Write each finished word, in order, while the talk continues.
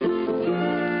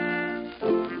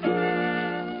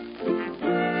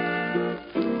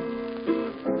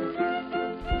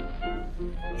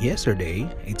Yesterday,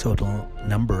 a total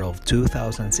number of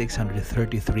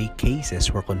 2,633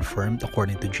 cases were confirmed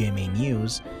according to GMA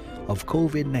News of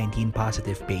COVID-19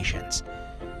 positive patients.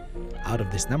 Out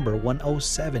of this number,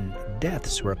 107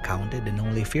 deaths were counted and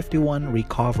only 51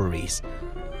 recoveries.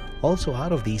 Also,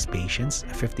 out of these patients,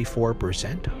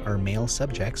 54% are male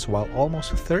subjects while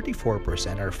almost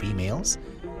 34% are females,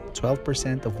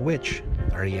 12% of which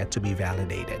are yet to be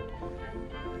validated.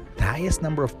 The highest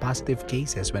number of positive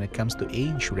cases when it comes to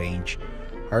age range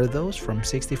are those from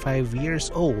 65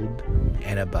 years old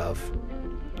and above.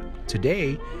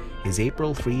 Today is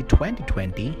April 3,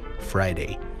 2020,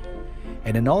 Friday.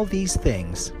 And in all these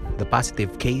things, the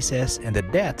positive cases and the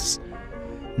deaths,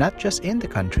 not just in the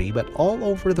country but all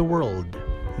over the world,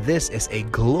 this is a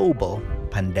global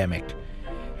pandemic.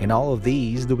 In all of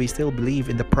these, do we still believe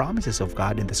in the promises of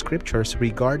God in the scriptures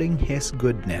regarding His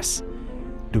goodness?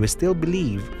 Do we still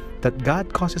believe that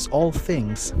God causes all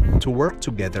things to work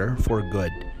together for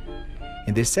good?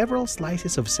 In these several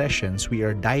slices of sessions, we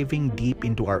are diving deep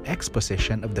into our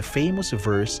exposition of the famous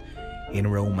verse in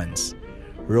Romans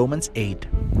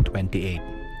 8:28.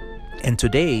 And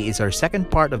today is our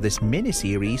second part of this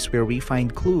mini-series where we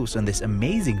find clues on this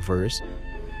amazing verse,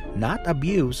 not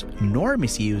abuse nor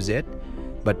misuse it,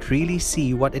 but really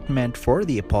see what it meant for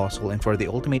the apostle and for the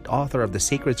ultimate author of the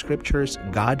sacred scriptures,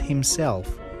 God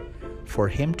Himself, for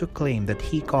Him to claim that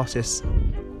He causes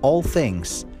all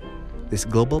things, this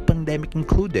global pandemic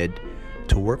included,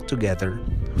 to work together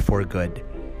for good.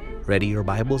 Ready your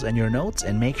Bibles and your notes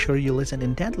and make sure you listen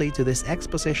intently to this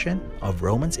exposition of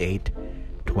Romans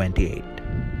 8:28.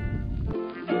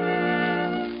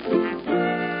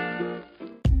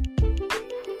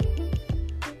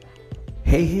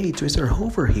 Hey, Twister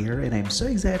Hover here, and I'm so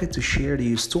excited to share to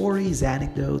you stories,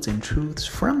 anecdotes, and truths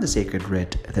from the sacred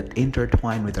writ that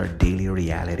intertwine with our daily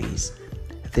realities.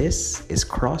 This is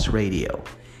Cross Radio,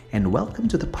 and welcome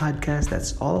to the podcast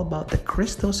that's all about the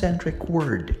Christocentric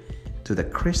word to the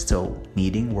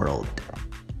Christo-needing world.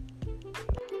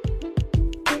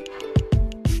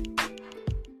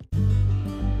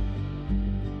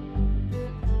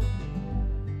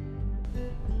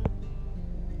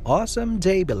 Awesome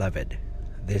day, beloved.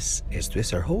 This is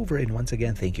Twister Hover, and once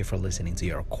again, thank you for listening to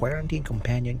your quarantine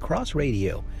companion, Cross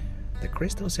Radio, the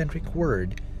Christocentric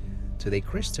word to the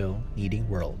Christo-needing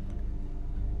world.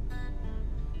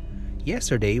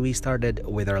 Yesterday, we started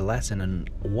with our lesson on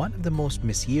one of the most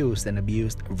misused and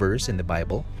abused verse in the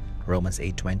Bible, Romans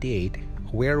 8:28,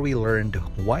 where we learned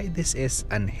why this is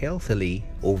unhealthily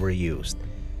overused.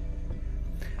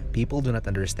 People do not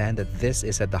understand that this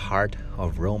is at the heart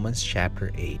of Romans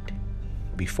chapter 8.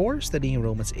 Before studying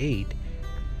Romans 8,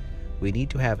 we need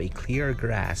to have a clear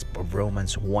grasp of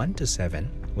Romans 1-7,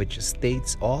 which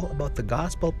states all about the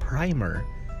gospel primer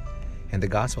and the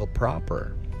gospel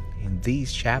proper. In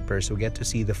these chapters, we get to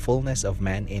see the fullness of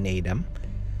man in Adam,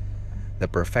 the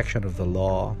perfection of the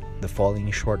law, the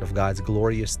falling short of God's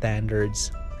glorious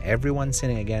standards, everyone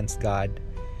sinning against God,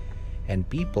 and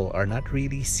people are not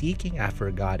really seeking after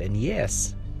God. And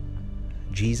yes,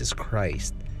 Jesus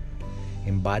Christ,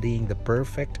 embodying the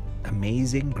perfect,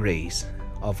 amazing grace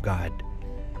of God.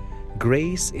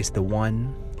 Grace is the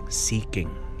one seeking,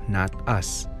 not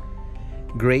us.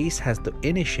 Grace has to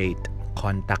initiate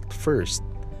contact first.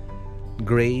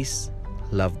 Grace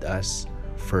loved us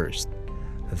first.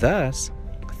 Thus,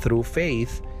 through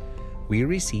faith, we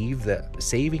receive the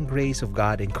saving grace of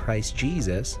God in Christ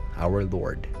Jesus, our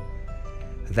Lord.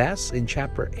 Thus, in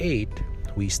chapter 8,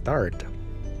 we start,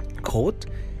 quote,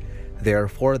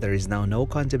 "Therefore there is now no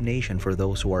condemnation for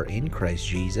those who are in Christ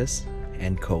Jesus,"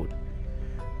 end quote.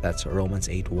 That's Romans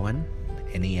 8:1,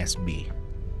 NASB.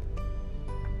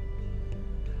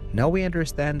 Now we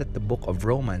understand that the book of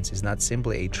Romans is not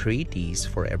simply a treatise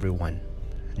for everyone,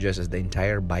 just as the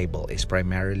entire Bible is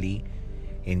primarily,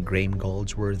 in Graham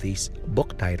Goldsworthy's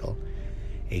book title,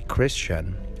 a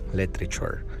Christian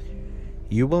literature.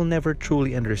 You will never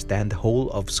truly understand the whole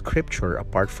of Scripture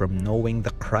apart from knowing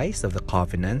the Christ of the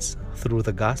covenants through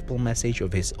the gospel message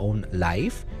of His own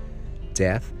life,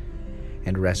 death,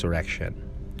 and resurrection.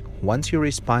 Once you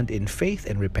respond in faith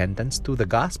and repentance to the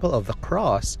gospel of the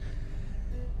cross,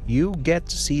 you get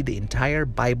to see the entire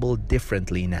Bible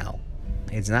differently now.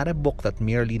 It's not a book that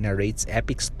merely narrates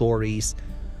epic stories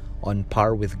on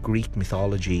par with Greek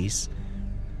mythologies,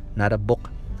 not a book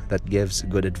that gives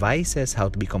good advices how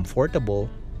to be comfortable,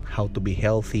 how to be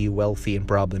healthy, wealthy, and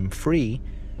problem-free.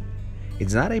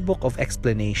 It's not a book of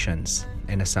explanations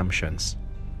and assumptions.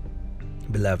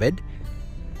 Beloved,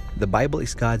 the Bible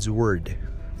is God's word,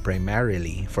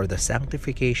 primarily for the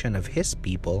sanctification of His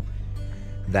people,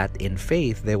 that in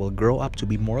faith they will grow up to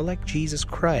be more like Jesus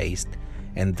Christ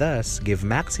and thus give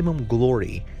maximum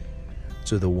glory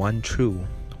to the one true,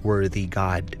 worthy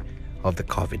God of the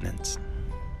covenants.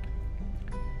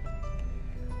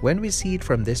 When we see it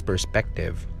from this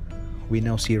perspective, we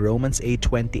now see Romans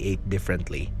 8:28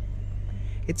 differently.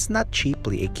 It's not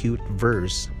cheaply a cute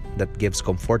verse that gives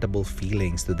comfortable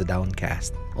feelings to the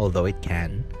downcast, although it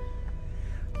can.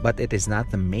 But it is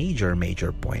not the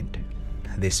major point.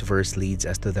 This verse leads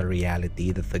us to the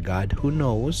reality that the God who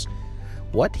knows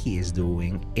what He is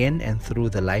doing in and through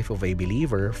the life of a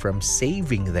believer, from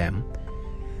saving them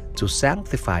to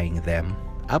sanctifying them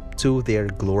up to their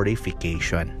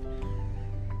glorification.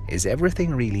 Is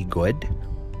everything really good?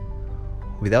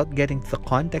 Without getting to the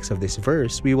context of this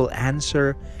verse, we will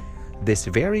answer this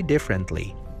very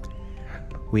differently.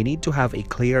 We need to have a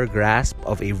clear grasp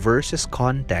of a verse's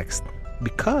context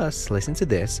because, listen to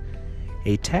this,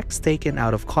 a text taken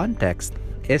out of context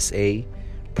is a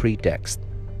pretext.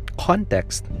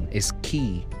 Context is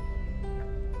key.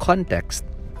 Context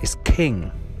is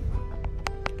king.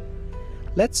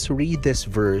 Let's read this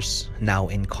verse now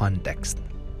in context.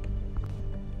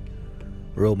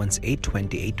 Romans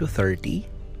 8:28-30,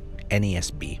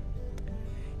 NASB.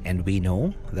 And we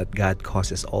know that God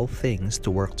causes all things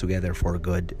to work together for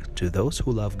good to those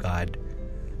who love God,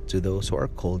 to those who are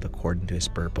called according to His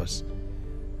purpose.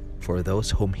 For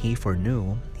those whom He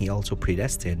foreknew, He also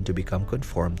predestined to become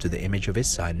conformed to the image of His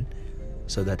Son,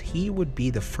 so that He would be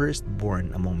the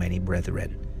firstborn among many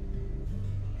brethren.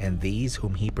 And these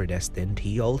whom He predestined,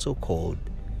 He also called.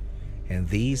 And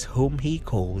these whom He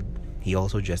called, He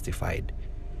also justified.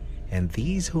 And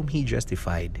these whom He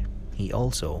justified, He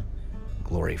also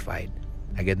glorified.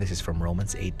 Again, this is from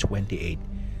Romans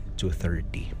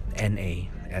 8:28-30,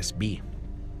 NASB.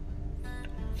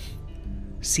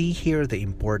 See here the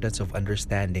importance of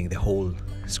understanding the whole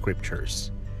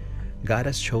scriptures. God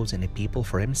has chosen a people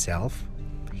for Himself.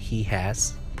 He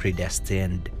has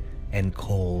predestined and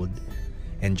called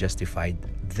and justified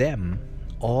them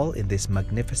all in this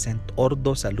magnificent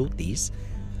Ordo Salutis,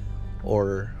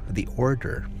 or the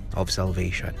order of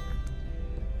salvation.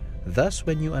 Thus,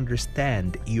 when you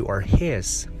understand you are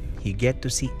His, you get to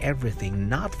see everything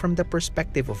not from the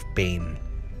perspective of pain,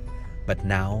 but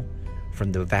now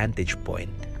from the vantage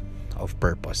point of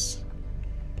purpose.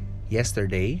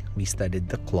 Yesterday, we studied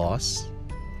the clause,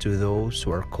 to those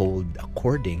who are called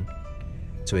according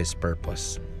to His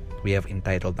purpose. We have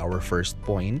entitled our first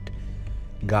point,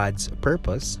 God's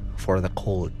purpose for the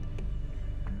called.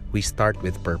 We start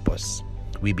with purpose.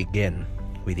 We begin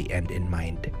with the end in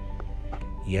mind.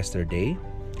 Yesterday,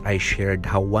 I shared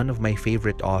how one of my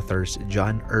favorite authors,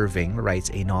 John Irving, writes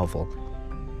a novel.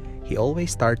 He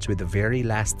always starts with the very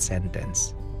last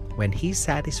sentence. When he's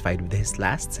satisfied with his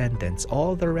last sentence,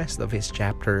 all the rest of his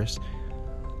chapters,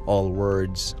 all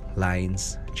words,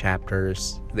 lines,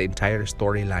 chapters, the entire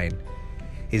storyline,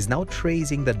 is now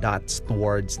tracing the dots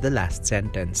towards the last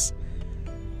sentence.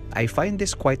 I find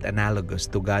this quite analogous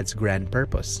to God's grand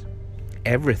purpose.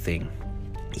 Everything,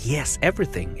 yes,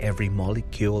 everything, every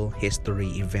molecule, history,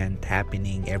 event,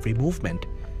 happening, every movement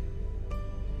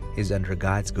is under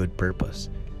God's good purpose.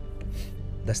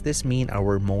 Does this mean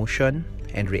our motion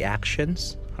and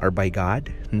reactions are by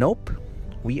God? Nope.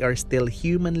 We are still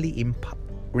humanly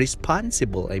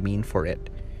responsible, for it.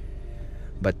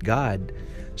 But God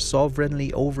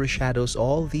sovereignly overshadows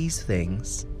all these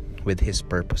things with His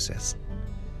purposes.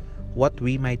 What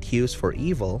we might use for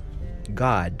evil,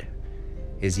 God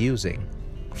is using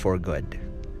for good.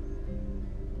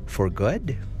 For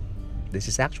good? This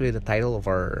is actually the title of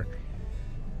our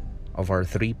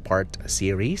 3-part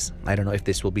series. I don't know if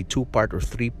this will be 2-part or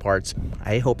 3 parts.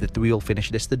 I hope that we will finish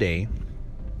this today.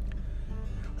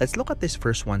 Let's look at this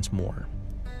verse once more.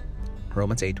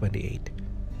 Romans 8:28.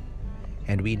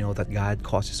 And we know that God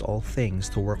causes all things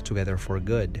to work together for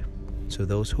good, to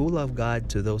those who love God,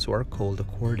 to those who are called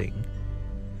according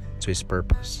to His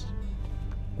purpose.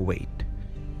 Wait.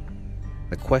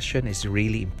 The question is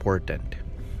really important.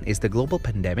 Is the global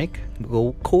pandemic,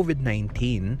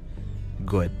 COVID-19,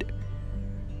 good?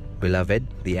 Beloved,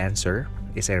 the answer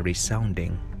is a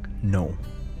resounding no.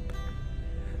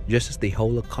 Just as the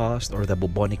Holocaust or the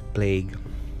bubonic plague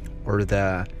or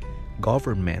the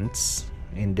governments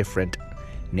in different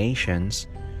nations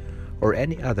or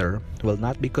any other will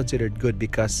not be considered good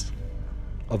because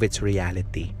of its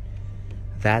reality,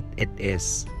 that it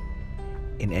is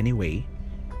in any way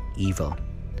evil.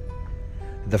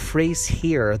 The phrase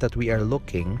here that we are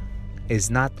looking is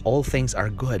not all things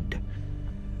are good.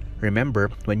 Remember,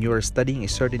 when you are studying a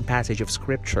certain passage of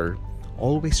scripture,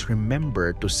 always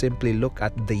remember to simply look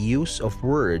at the use of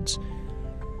words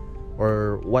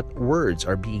or what words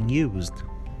are being used.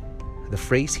 The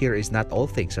phrase here is not all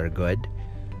things are good.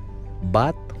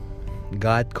 But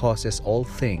God causes all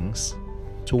things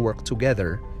to work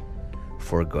together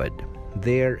for good.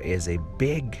 There is a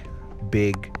big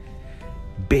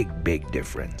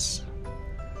difference.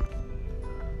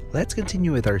 Let's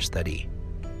continue with our study.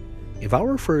 If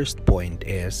our first point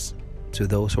is to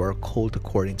those who are called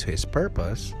according to His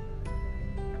purpose,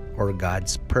 or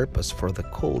God's purpose for the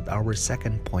called, our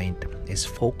second point is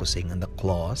focusing on the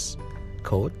clause,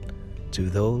 quote, to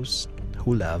those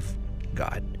who love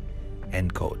God,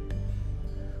 end quote.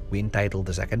 We entitled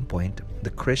the second point,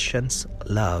 The Christian's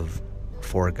Love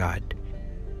for God.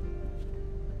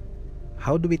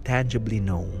 How do we tangibly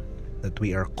know that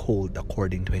we are called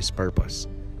according to His purpose?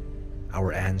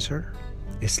 Our answer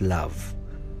is love.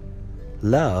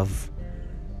 Love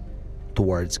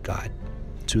towards God,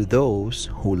 to those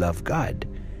who love God.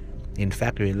 In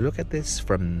fact, when you look at this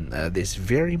from this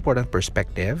very important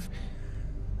perspective,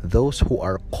 those who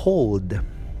are called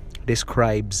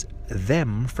describes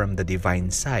them from the divine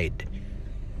side.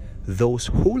 Those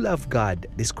who love God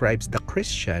describes the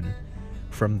Christian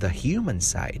from the human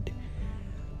side.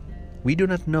 We do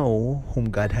not know whom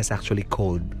God has actually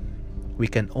called. We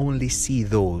can only see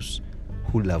those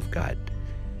who love God.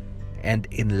 And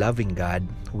in loving God,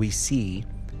 we see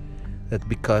that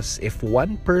because if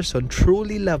one person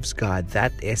truly loves God,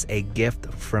 that is a gift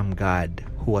from God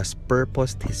who has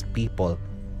purposed His people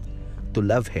to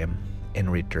love Him in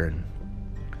return.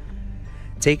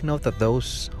 Take note that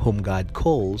those whom God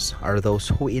calls are those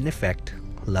who in effect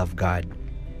love God.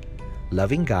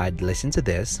 Loving God, listen to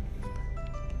this,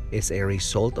 is a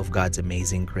result of God's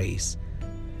amazing grace.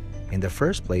 In the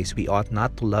first place, we ought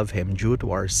not to love Him due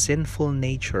to our sinful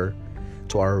nature,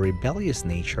 to our rebellious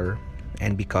nature,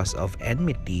 and because of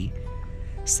enmity,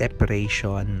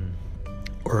 separation,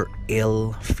 or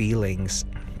ill feelings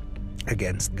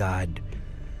against God.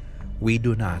 We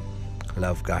do not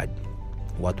love God.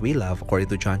 What we love, according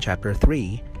to John chapter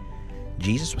 3,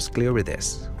 Jesus was clear with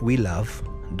this. We love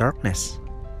darkness.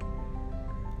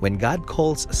 When God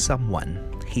calls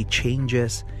someone, He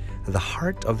changes the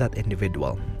heart of that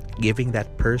individual, giving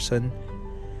that person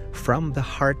from the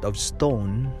heart of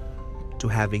stone to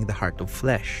having the heart of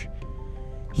flesh.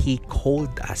 He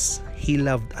called us. He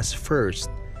loved us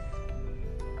first.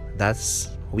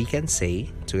 Thus, we can say,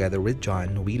 together with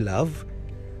John, we love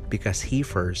because He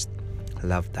first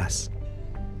loved us.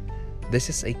 This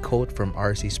is a quote from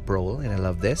R.C. Sproul, and I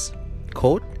love this.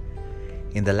 Quote,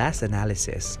 in the last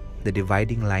analysis, the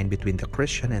dividing line between the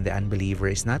Christian and the unbeliever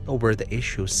is not over the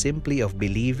issue simply of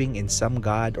believing in some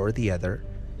God or the other,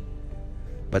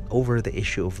 but over the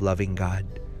issue of loving God.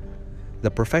 The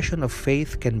profession of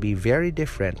faith can be very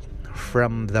different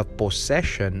from the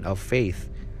possession of faith.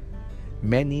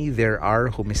 Many there are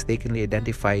who mistakenly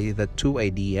identify the two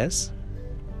ideas.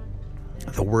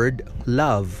 The word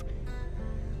love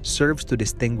serves to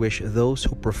distinguish those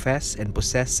who profess and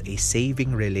possess a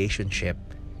saving relationship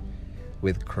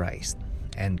with Christ.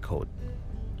 End quote.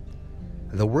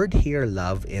 The word here,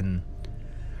 love, in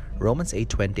Romans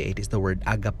 8:28 is the word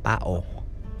agapao,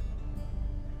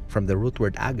 from the root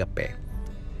word agape.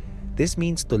 This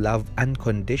means to love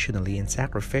unconditionally and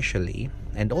sacrificially,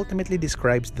 and ultimately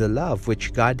describes the love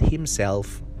which God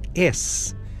Himself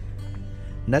is.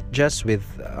 Not just with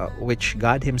which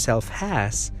God Himself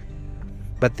has,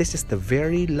 but this is the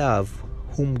very love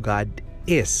whom God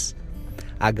is.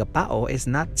 Agapao is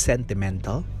not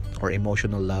sentimental or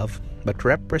emotional love, but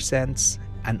represents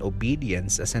an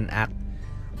obedience as an act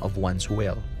of one's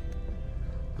will.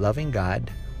 Loving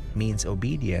God means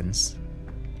obedience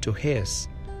to His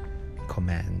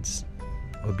commands.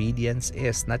 Obedience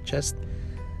is not just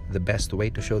the best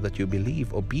way to show that you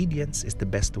believe. Obedience is the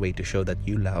best way to show that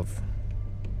you love.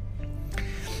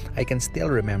 I can still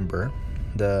remember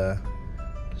the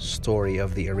story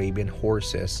of the Arabian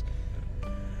horses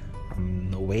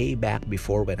way back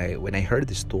before when I heard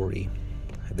the story.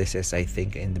 This is, I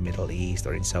think, in the Middle East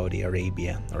or in Saudi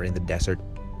Arabia or in the desert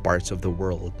parts of the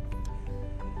world,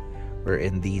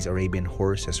 wherein these Arabian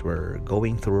horses were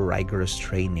going through rigorous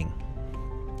training.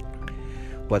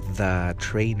 What the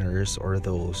trainers or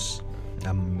those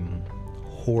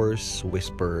horse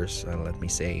whisperers,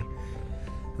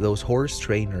 those horse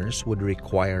trainers would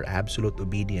require absolute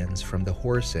obedience from the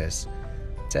horses,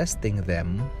 testing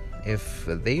them if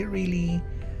they really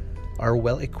are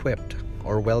well equipped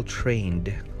or well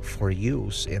trained for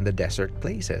use in the desert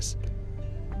places.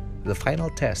 The final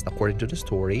test, according to the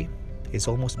story, is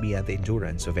almost beyond the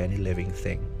endurance of any living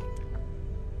thing.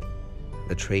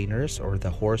 The trainers or the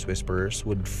horse whisperers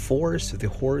would force the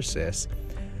horses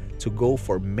to go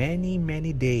for many,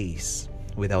 many days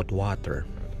without water.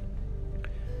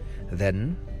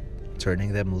 Then,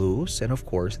 turning them loose, and of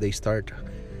course, they start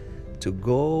to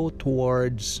go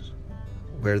towards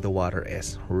where the water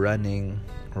is, running.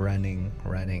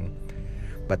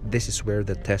 But this is where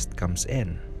the test comes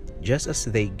in. Just as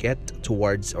they get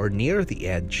towards or near the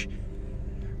edge,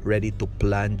 ready to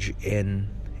plunge in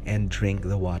and drink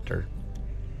the water,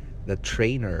 the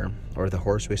trainer or the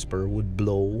horse whisperer would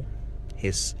blow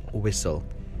his whistle.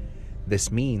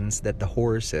 This means that the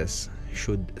horses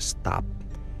should stop.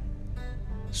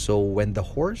 So when the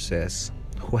horses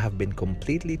who have been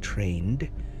completely trained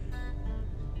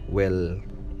will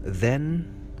then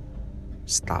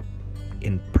stop,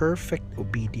 in perfect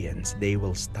obedience, they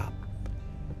will stop.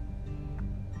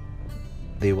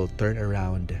 They will turn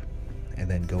around and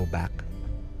then go back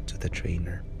to the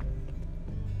trainer.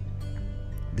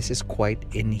 This is quite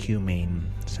inhumane.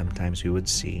 Sometimes we would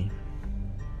see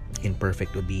in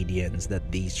perfect obedience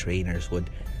that these trainers would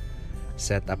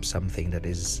set up something that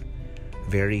is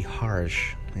very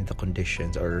harsh in the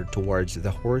conditions or towards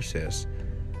the horses.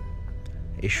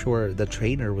 The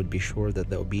trainer would be sure that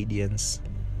the obedience,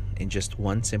 in just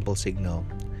one simple signal,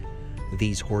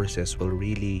 these horses will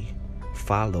really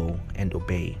follow and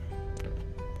obey.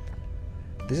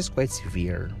 This is quite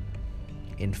severe.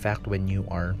 In fact, when you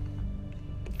are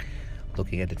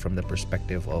looking at it from the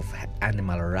perspective of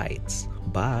animal rights,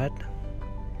 but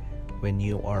when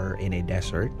you are in a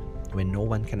desert, when no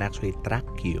one can actually track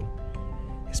you,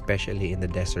 especially in the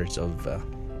deserts of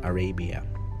Arabia,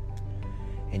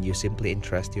 and you simply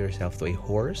entrust yourself to a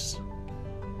horse,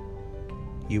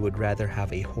 you would rather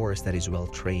have a horse that is well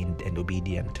trained and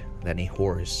obedient than a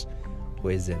horse who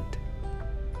isn't.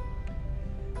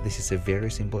 This is a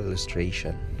very simple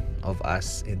illustration of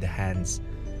us in the hands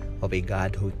of a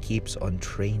God who keeps on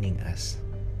training us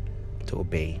to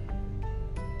obey.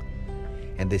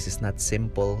 And this is not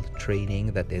simple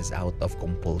training that is out of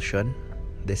compulsion.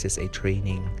 This is a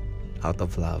training out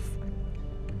of love.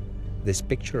 This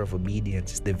picture of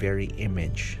obedience is the very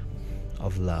image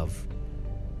of love.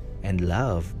 And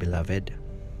love, beloved,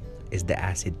 is the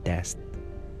acid test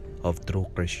of true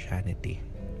Christianity.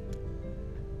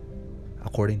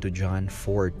 According to John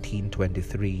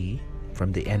 14:23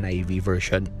 from the NIV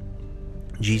version,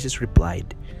 Jesus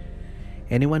replied,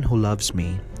 "Anyone who loves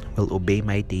me will obey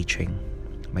my teaching.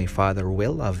 My Father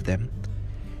will love them,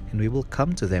 and we will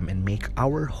come to them and make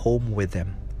our home with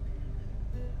them."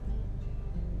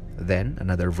 Then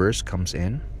another verse comes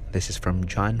in. This is from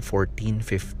John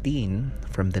 14:15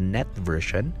 from the Net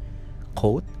version.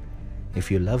 Quote,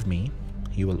 "If you love me,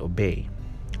 you will obey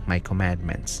my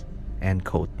commandments." End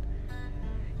quote.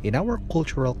 In our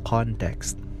cultural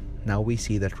context, now we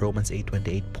see that Romans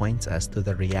 8:28 points us to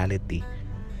the reality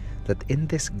that in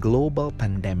this global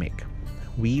pandemic,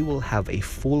 we will have a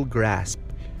full grasp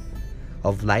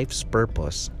of life's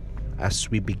purpose as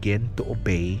we begin to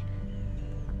obey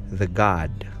the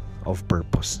God of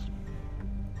purpose.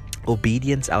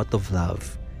 Obedience out of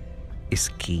love is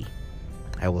key.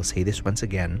 I will say this once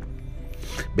again.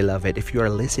 Beloved, if you are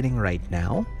listening right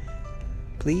now,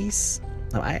 please,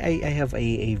 now I have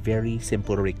a very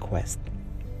simple request.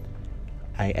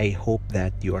 I hope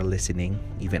that you are listening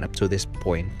even up to this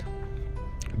point.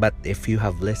 But if you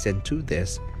have listened to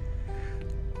this,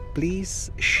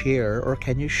 please share, or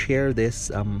can you share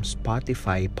this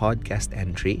Spotify podcast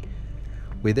entry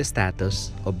with the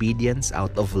status, "Obedience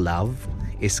out of love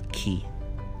is key."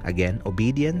 Again,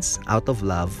 obedience out of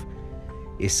love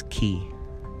is key.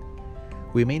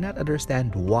 We may not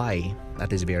understand why at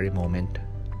this very moment,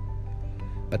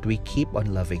 but we keep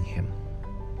on loving Him.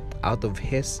 Out of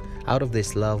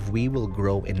this love, we will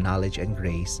grow in knowledge and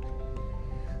grace.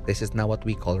 This is now what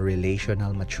we call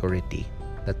relational maturity,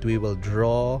 that we will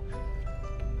draw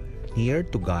near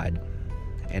to God,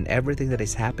 and everything that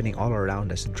is happening all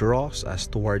around us draws us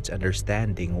towards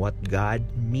understanding what God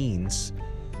means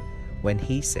when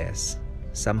He says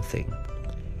something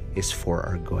is for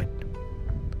our good.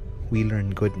 We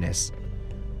learn goodness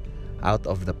out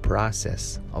of the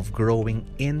process of growing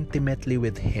intimately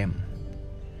with Him.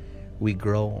 We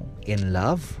grow in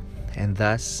love, and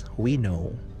thus we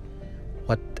know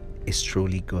what is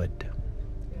truly good.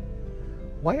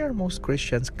 Why are most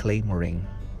Christians clamoring,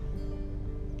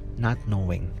 not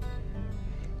knowing,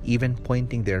 even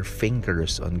pointing their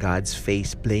fingers on God's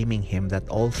face, blaming Him that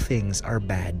all things are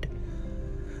bad?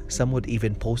 Some would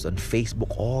even post on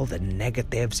Facebook all the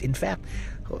negatives. In fact,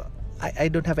 I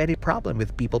don't have any problem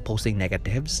with people posting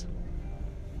negatives.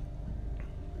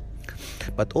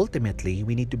 But ultimately,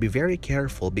 we need to be very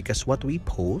careful, because what we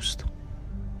post,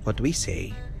 what we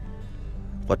say,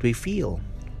 what we feel,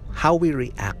 how we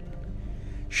react,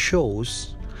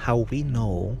 shows how we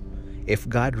know if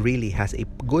God really has a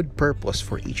good purpose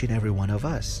for each and every one of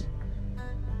us.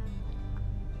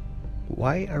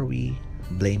 Why are we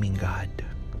blaming God?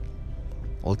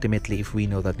 Ultimately, if we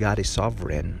know that God is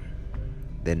sovereign,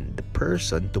 then the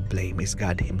person to blame is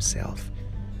God Himself.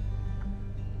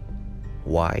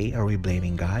 Why are we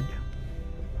blaming God?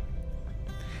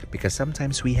 Because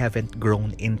sometimes we haven't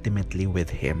grown intimately with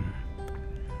Him.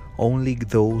 Only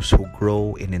those who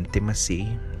grow in intimacy,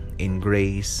 in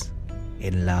grace,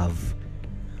 in love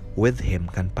with Him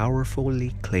can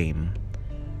powerfully claim,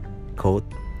 quote,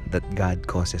 that God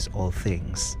causes all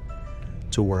things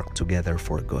to work together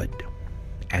for good,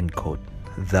 end quote.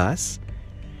 Thus,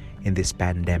 in this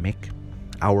pandemic,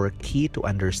 our key to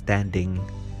understanding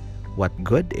what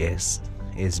good is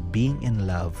being in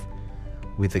love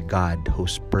with a God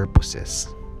whose purposes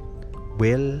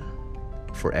will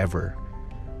forever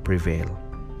prevail.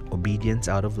 Obedience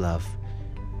out of love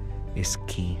is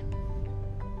key.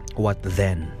 What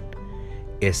then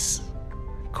is,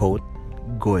 quote,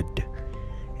 good,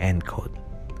 end quote?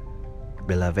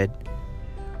 Beloved,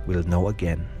 we'll know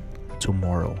again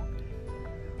tomorrow.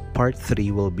 Part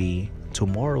 3 will be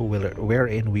tomorrow,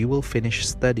 wherein we will finish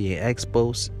studying the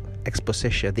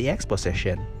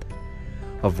exposition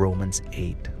of Romans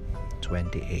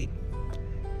 8:28.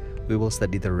 We will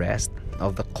study the rest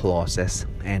of the clauses,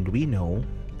 and we know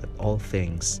that all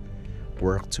things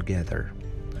work together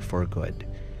for good.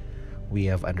 We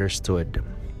have understood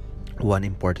one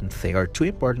important thing, or two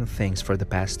important things, for the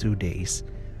past 2 days: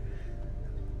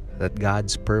 that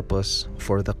God's purpose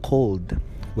for the cold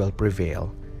will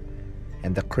prevail,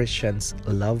 and the Christian's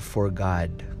love for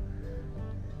God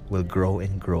will grow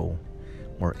and grow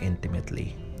more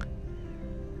intimately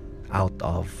out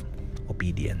of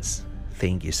obedience.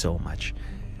 Thank you so much.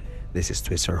 This is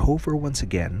Twister Hover once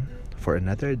again for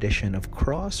another edition of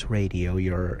Cross Radio,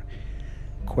 your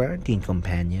quarantine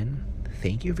companion.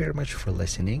 Thank you very much for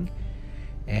listening.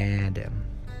 And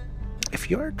if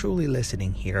you're truly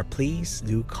listening here, please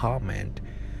do comment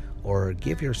or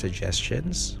give your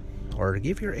suggestions or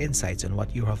give your insights on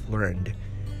what you have learned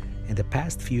in the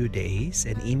past few days,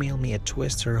 and email me at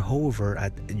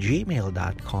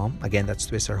twisterhover@gmail.com. Again, that's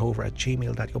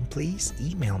twisterhover@gmail.com. Please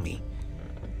email me.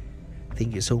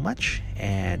 Thank you so much,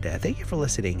 and thank you for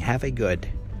listening. Have a good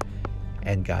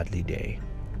and godly day.